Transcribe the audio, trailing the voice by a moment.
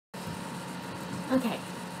Okay,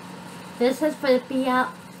 this is for the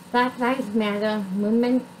Black Lives Matter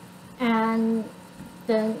movement and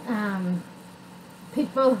the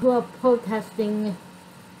people who are protesting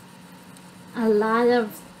a lot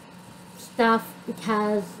of stuff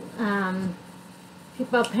because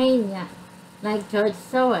people are paying you, like George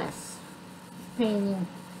Soros paying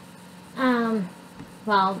you.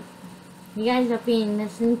 Well, you guys are being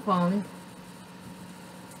misinformed.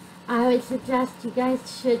 I would suggest you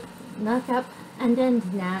guys should look up on the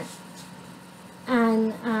internet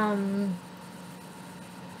and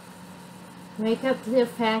wake up to the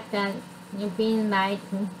fact that you're being lied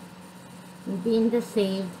to, you're being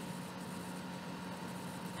deceived,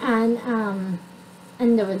 and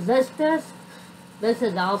the resistors, this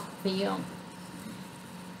is also for you.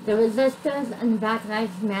 The resistors and Black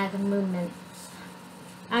Lives Matter movements,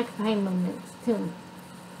 Occupy movements too.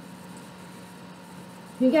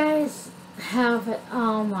 You guys have it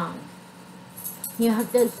all wrong. You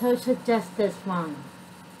have the social justice wrong.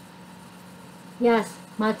 Yes,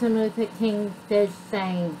 Martin Luther King did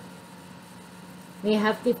say we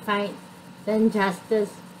have to fight the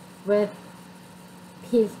injustice with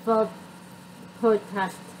peaceful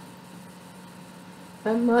protest.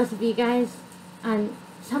 But most of you guys, and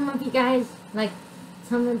some of you guys, like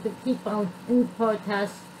some of the people in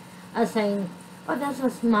protest, are saying, oh, that's a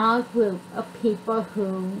small group of people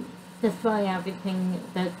who destroy everything,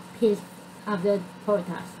 the peace of the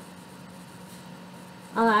protest.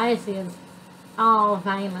 All I see is all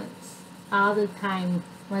violence, all the time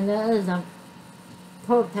when there is a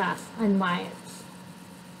protest and riots.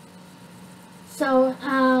 So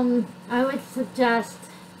I would suggest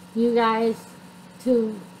you guys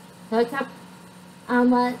to look up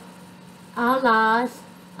what our laws,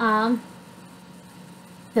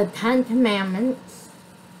 the 10 Commandments,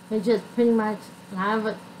 which is pretty much a lot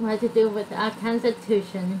of what to do with our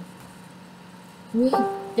Constitution. Read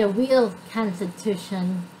the real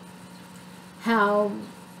Constitution, how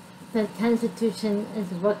the Constitution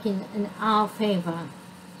is working in our favor.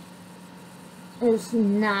 It's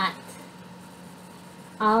not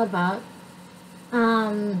all about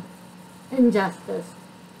injustice.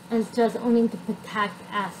 It's just only to protect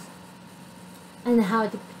us and how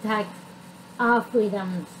to protect our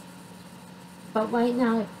freedoms. But right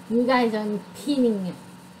now, you guys are impeding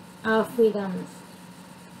our freedoms.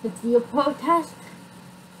 If you protest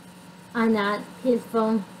are not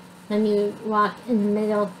peaceful, then you walk in the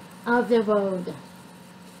middle of the road.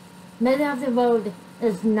 Middle of the road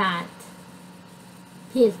is not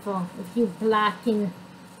peaceful if you're blocking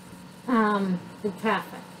the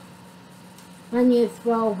traffic. When you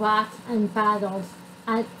throw rocks and bottles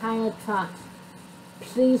at fire trucks,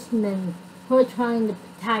 policemen who are trying to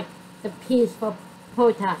protect the peaceful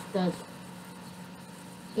protesters.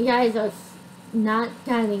 You guys are not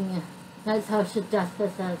getting that social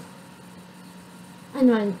justice is. And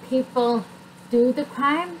when people do the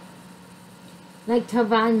crime, like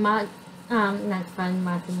Trayvon Martin,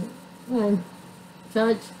 when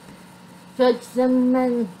George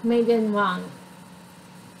Zimmerman made it wrong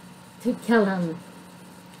to kill him,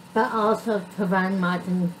 but also Trayvon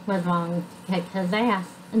Martin was wrong to kick his ass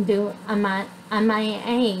and do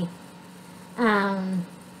MIA,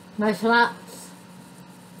 martial arts,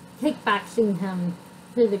 kickboxing him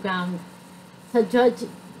to the ground. So George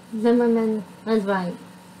Zimmerman was right.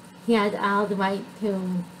 He had all the right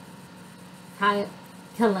to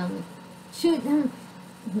kill him, shoot him,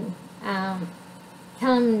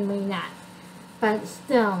 kill him maybe not, but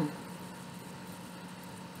still,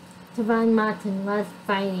 Trayvon Martin was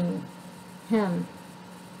fighting him.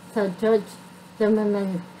 So George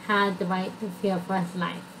Zimmerman had the right to fear for his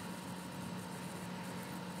life.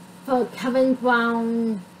 For Kevin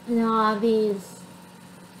Brown and all these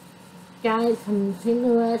guys from St.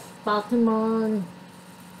 Louis, Baltimore,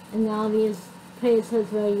 and all these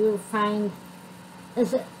places where you find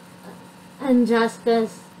is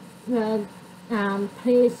injustice, where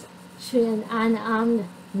police shoot unarmed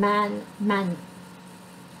men.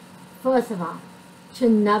 First of all,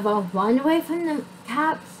 should never run away from the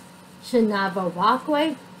cops, should never walk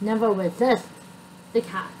away, never resist the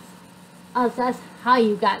cops. Else that's how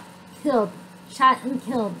you got killed, shot and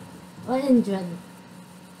killed, or injured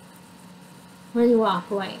when you walk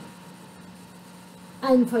away.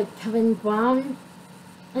 And for Kevin Brown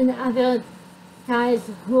and other guys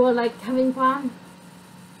who are like Kevin Brown,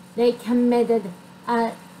 they committed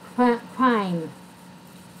a crime.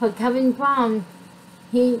 For Kevin Brown,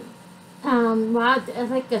 he robbed a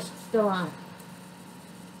liquor store.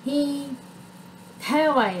 He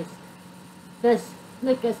terrorized this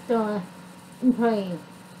liquor store employee.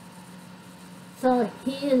 So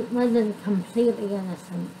he wasn't completely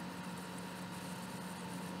innocent.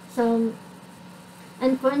 So,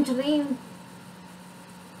 unfortunately,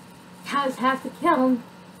 cops have to kill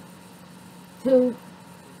to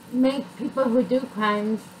make people who do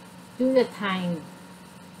crimes do the time.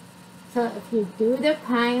 So if you do the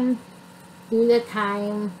crime, do the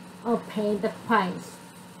time, or pay the price.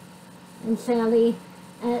 And sadly,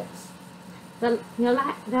 it's their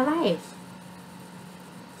lives.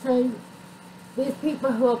 So these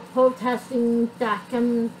people who are protesting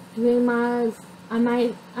DACA dreamers,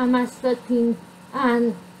 MS-13,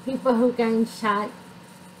 and people who getting shot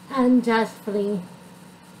unjustly,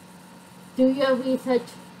 do your research,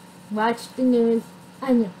 watch the news,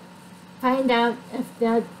 and find out if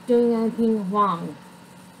they're doing anything wrong.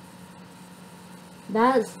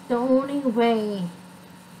 That's the only way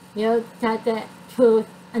you'll get the truth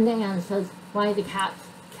and the answers why the cops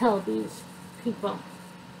kill these people.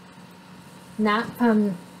 Not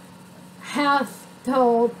from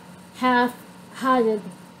half-told, half-hearted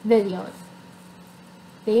videos.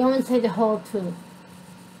 They only say the whole truth,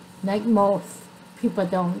 like most people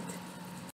don't.